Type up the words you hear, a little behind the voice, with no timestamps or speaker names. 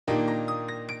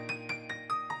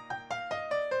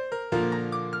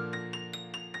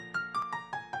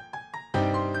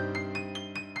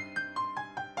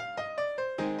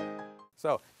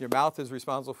So your mouth is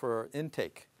responsible for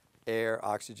intake. Air,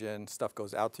 oxygen, stuff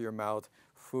goes out to your mouth,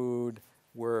 food,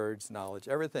 words, knowledge,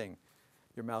 everything.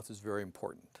 Your mouth is very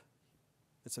important.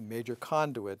 It's a major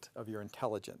conduit of your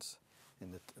intelligence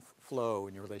in the flow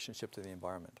in your relationship to the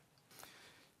environment.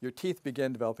 Your teeth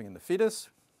begin developing in the fetus,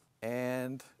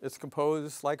 and it's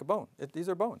composed like a bone. These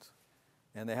are bones,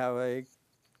 and they have a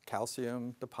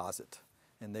calcium deposit,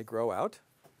 and they grow out.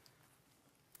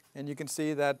 And you can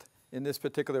see that in this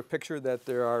particular picture that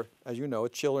there are, as you know,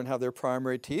 children have their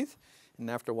primary teeth, and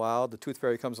after a while the tooth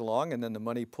fairy comes along, and then the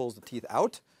money pulls the teeth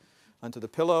out onto the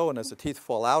pillow, and as the teeth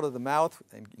fall out of the mouth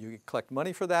and you collect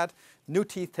money for that, new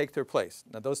teeth take their place.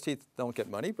 Now those teeth don't get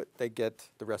money, but they get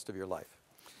the rest of your life.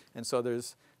 And so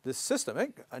there's this system,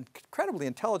 an incredibly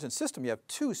intelligent system. You have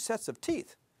two sets of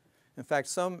teeth. In fact,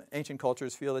 some ancient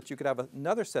cultures feel that you could have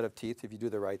another set of teeth if you do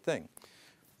the right thing.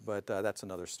 But that's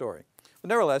another story. But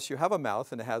nevertheless, you have a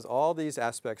mouth, and it has all these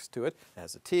aspects to it. It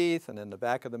has the teeth, and in the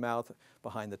back of the mouth,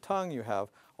 behind the tongue, you have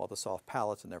all the soft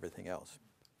palates and everything else.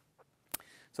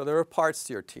 So there are parts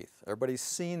to your teeth. Everybody's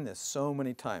seen this so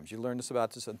many times. You learned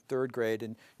about this in 3rd grade,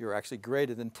 and you're actually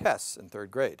graded in tests in 3rd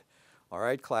grade. All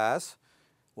right, class,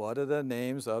 what are the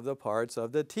names of the parts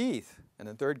of the teeth? And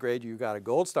in 3rd grade, you got a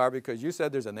gold star because you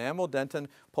said there's enamel, dentin,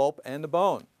 pulp, and the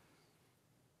bone.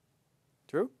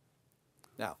 True?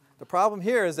 Now, the problem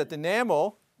here is that the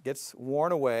enamel gets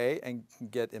worn away and can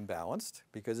get imbalanced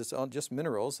because it's just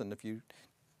minerals, and if you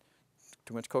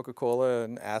too much Coca-Cola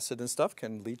and acid and stuff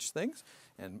can leach things,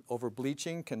 and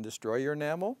over-bleaching can destroy your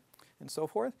enamel and so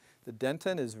forth. The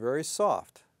dentin is very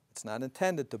soft. It's not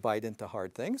intended to bite into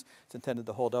hard things. It's intended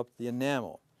to hold up the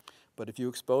enamel. But if you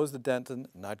expose the dentin,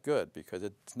 not good, because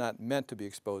it's not meant to be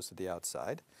exposed to the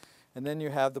outside. And then you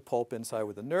have the pulp inside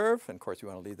with the nerve, and of course you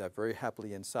want to leave that very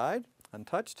happily inside,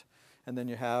 untouched. And then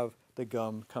you have the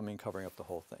gum covering up the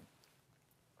whole thing.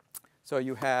 So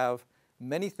you have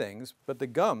many things, but the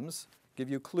gums give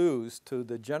you clues to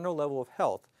the general level of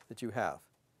health that you have.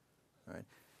 Right?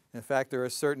 In fact, there are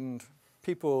certain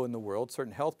people in the world,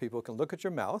 certain health people, can look at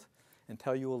your mouth and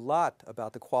tell you a lot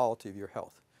about the quality of your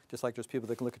health. Just like there's people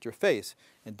that can look at your face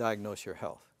and diagnose your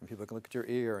health. And people can look at your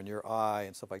ear and your eye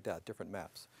and stuff like that, different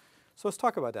maps. So let's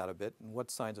talk about that a bit and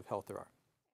what signs of health there are.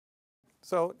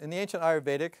 So in the ancient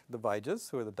Ayurvedic, the Vaidya's,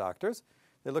 who are the doctors,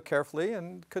 they look carefully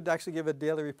and could actually give a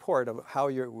daily report of how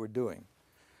we're doing.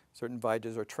 Certain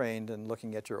Vaidya's are trained in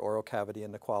looking at your oral cavity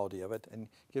and the quality of it and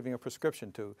giving a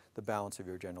prescription to the balance of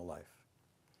your general life.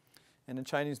 And in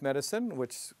Chinese medicine,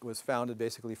 which was founded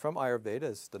basically from Ayurveda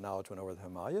as the knowledge went over the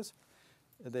Himalayas,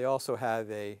 they also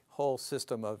have a whole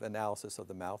system of analysis of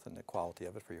the mouth and the quality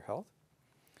of it for your health.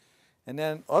 And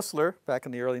then Osler, back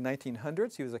in the early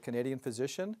 1900s, he was a Canadian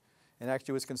physician and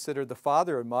actually was considered the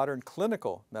father of modern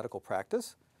clinical medical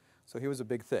practice. So he was a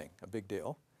big thing, a big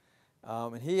deal.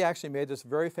 And he actually made this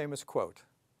very famous quote.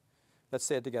 Let's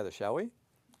say it together, shall we?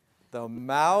 The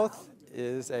mouth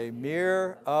is a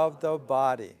mirror of the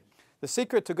body. The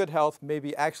secret to good health may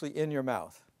be actually in your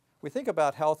mouth. We think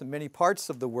about health in many parts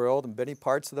of the world and many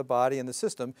parts of the body and the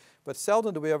system, but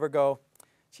seldom do we ever go,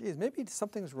 geez, maybe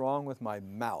something's wrong with my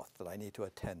mouth that I need to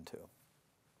attend to.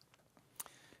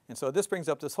 And so this brings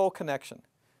up this whole connection.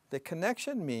 The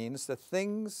connection means that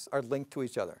things are linked to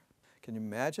each other. Can you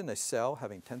imagine a cell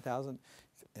having 10,000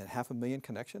 and 500,000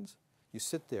 connections? You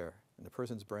sit there in the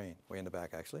person's brain, way in the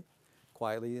back actually,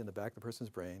 quietly in the back of the person's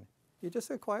brain. You just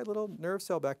a quiet little nerve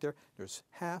cell back there. There's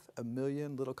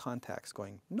 500,000 little contacts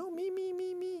going, no, me,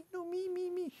 no,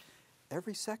 me.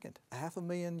 Every second,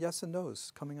 500,000 yes and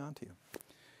no's coming onto you.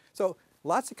 So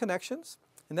lots of connections,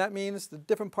 and that means the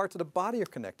different parts of the body are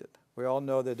connected. We all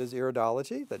know that there's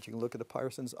iridology, that you can look at a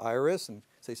person's iris and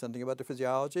say something about their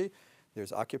physiology.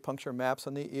 There's acupuncture maps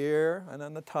on the ear and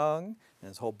on the tongue, and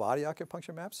there's whole body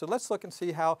acupuncture maps. So let's look and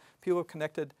see how people have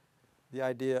connected the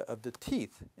idea of the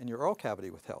teeth in your oral cavity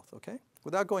with health, okay?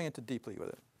 Without going into deeply with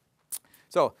it.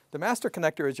 So the master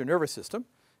connector is your nervous system,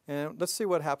 and let's see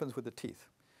what happens with the teeth.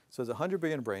 So there's 100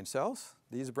 billion brain cells.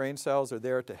 These brain cells are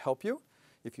there to help you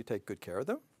if you take good care of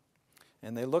them.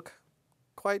 And they look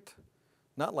quite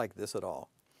not like this at all.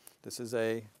 This is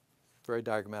a very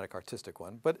diagrammatic, artistic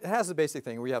one, but it has the basic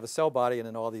thing where you have a cell body and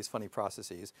then all these funny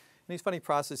processes. And these funny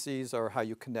processes are how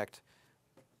you connect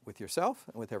with yourself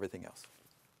and with everything else.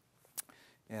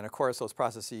 And of course, those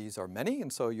processes are many,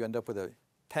 and so you end up with a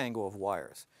tangle of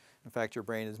wires. In fact, your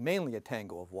brain is mainly a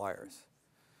tangle of wires.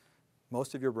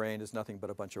 Most of your brain is nothing but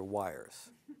a bunch of wires.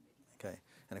 Okay?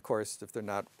 And of course, if they're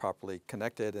not properly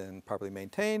connected and properly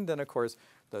maintained, then of course,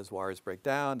 those wires break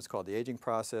down. It's called the aging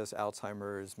process,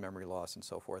 Alzheimer's, memory loss, and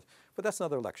so forth. But that's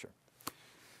another lecture.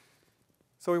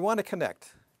 So we want to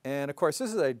connect. And of course,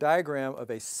 this is a diagram of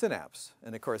a synapse.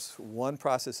 And of course, one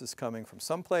process is coming from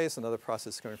some place, another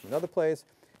process is coming from another place,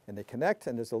 and they connect,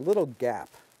 and there's a little gap.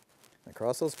 And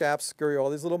across those gaps scurry all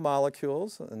these little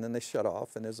molecules, and then they shut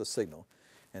off, and there's a signal.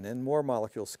 And then more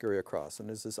molecules scurry across, and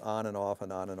there's this on and off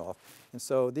and on and off. And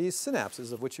so these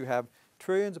synapses, of which you have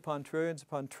trillions upon trillions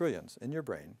upon trillions in your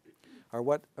brain, are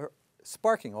what are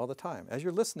sparking all the time. As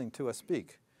you're listening to us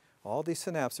speak, all these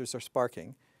synapses are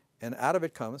sparking, and out of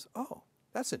it comes, oh,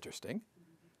 that's interesting.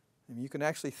 And you can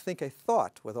actually think a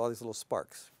thought with all these little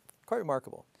sparks. Quite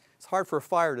remarkable. It's hard for a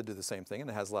fire to do the same thing, and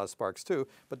it has a lot of sparks too,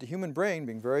 but the human brain,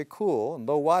 being very cool and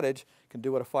low wattage, can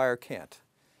do what a fire can't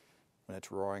when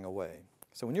it's roaring away.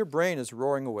 So when your brain is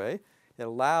roaring away, it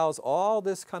allows all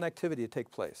this connectivity to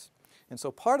take place. And so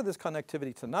part of this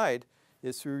connectivity tonight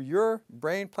is through your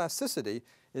brain plasticity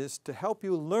is to help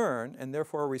you learn and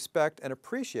therefore respect and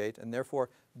appreciate and therefore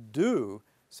do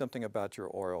something about your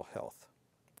oral health.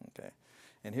 Okay.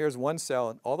 And here's one cell,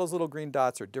 and all those little green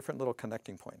dots are different little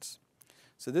connecting points.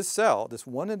 So this cell, this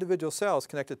one individual cell, is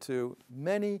connected to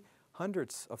many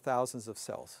hundreds of thousands of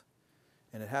cells.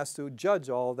 And it has to judge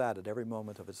all of that at every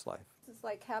moment of its life. It's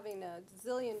like having a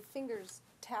zillion fingers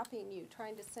tapping you,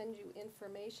 trying to send you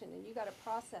information, and you got to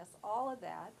process all of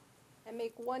that and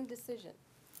make one decision.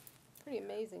 Pretty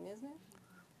amazing, isn't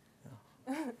it?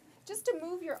 Yeah. Just to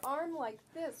move your arm like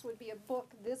this would be a book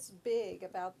this big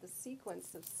about the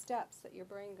sequence of steps that your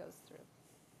brain goes through.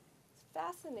 It's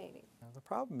fascinating. Now, the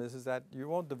problem is that you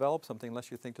won't develop something unless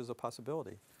you think there's a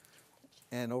possibility.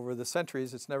 And over the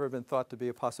centuries, it's never been thought to be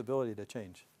a possibility to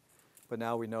change. But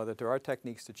now we know that there are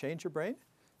techniques to change your brain,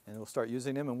 and we'll start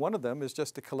using them. And one of them is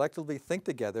just to collectively think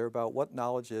together about what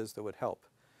knowledge is that would help.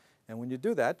 And when you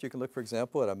do that, you can look, for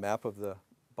example, at a map of the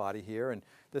body here, and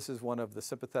this is one of the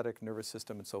sympathetic nervous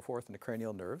system and so forth, and the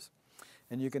cranial nerves.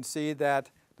 And you can see that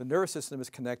the nervous system is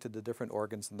connected to different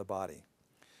organs in the body.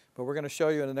 But we're going to show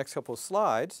you in the next couple of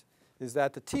slides is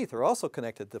that the teeth are also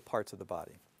connected to parts of the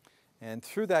body. And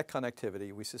through that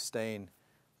connectivity, we sustain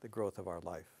the growth of our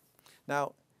life.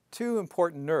 Now, two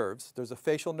important nerves. There's a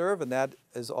facial nerve, and that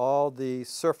is all the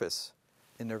surface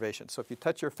innervation. So if you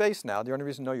touch your face now, the only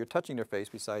reason you know you're touching your face,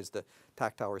 besides the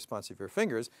tactile response of your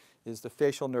fingers, is the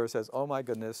facial nerve says, oh my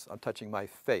goodness, I'm touching my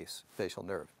face, facial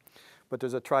nerve. But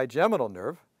there's a trigeminal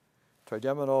nerve.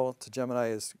 Trigeminal to Gemini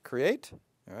is create,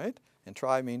 all right? And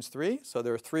tri means three, so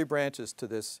there are three branches to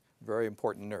this very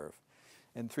important nerve.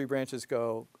 And three branches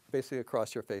go basically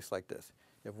across your face like this.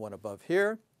 You have one above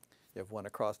here, you have one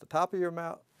across the top of your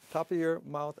mouth,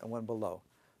 and one below.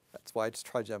 That's why it's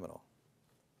trigeminal.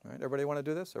 All right, everybody want to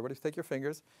do this? Everybody take your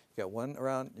fingers. You got one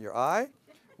around your eye,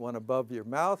 one above your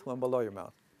mouth, one below your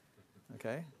mouth.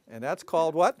 Okay, and that's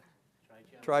called what?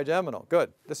 Trigeminal.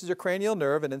 Good. This is your cranial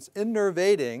nerve, and it's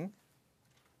innervating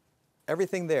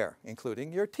everything there,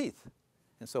 including your teeth.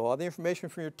 And so all the information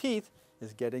from your teeth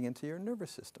is getting into your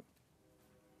nervous system.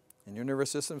 And your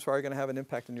nervous system is probably going to have an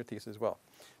impact on your teeth as well.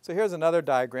 So here's another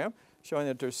diagram showing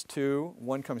that there's two.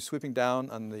 One comes sweeping down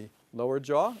on the lower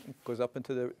jaw, goes up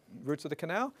into the roots of the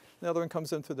canal. And the other one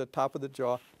comes in through the top of the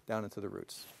jaw, down into the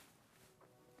roots.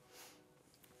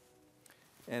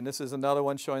 And this is another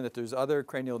one showing that there's other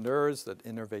cranial nerves that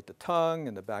innervate the tongue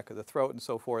and the back of the throat and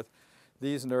so forth.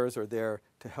 These nerves are there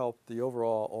to help the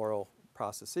overall oral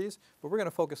processes. But we're going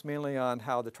to focus mainly on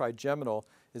how the trigeminal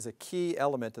is a key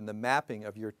element in the mapping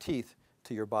of your teeth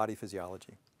to your body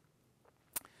physiology.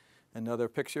 Another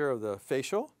picture of the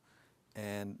facial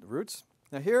and roots.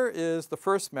 Now here is the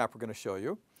first map we're going to show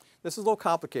you. This is a little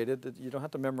complicated. You don't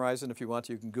have to memorize it. If you want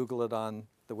to, you can Google it on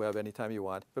the web anytime you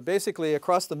want. But basically,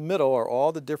 across the middle are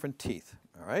all the different teeth,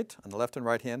 all right, on the left and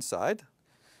right-hand side,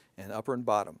 and upper and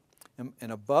bottom.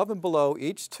 And above and below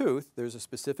each tooth, there's a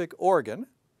specific organ,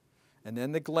 and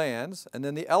then the glands, and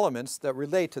then the elements that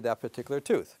relate to that particular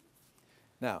tooth.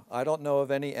 Now, I don't know of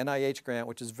any NIH grant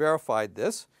which has verified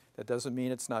this. That doesn't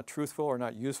mean it's not truthful or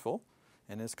not useful,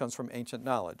 and this comes from ancient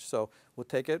knowledge. So we'll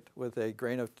take it with a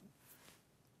grain of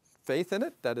faith in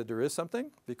it, that there is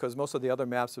something, because most of the other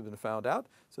maps have been found out,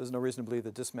 so there's no reason to believe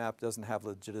that this map doesn't have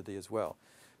legitimacy as well.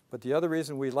 But the other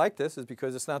reason we like this is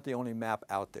because it's not the only map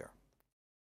out there.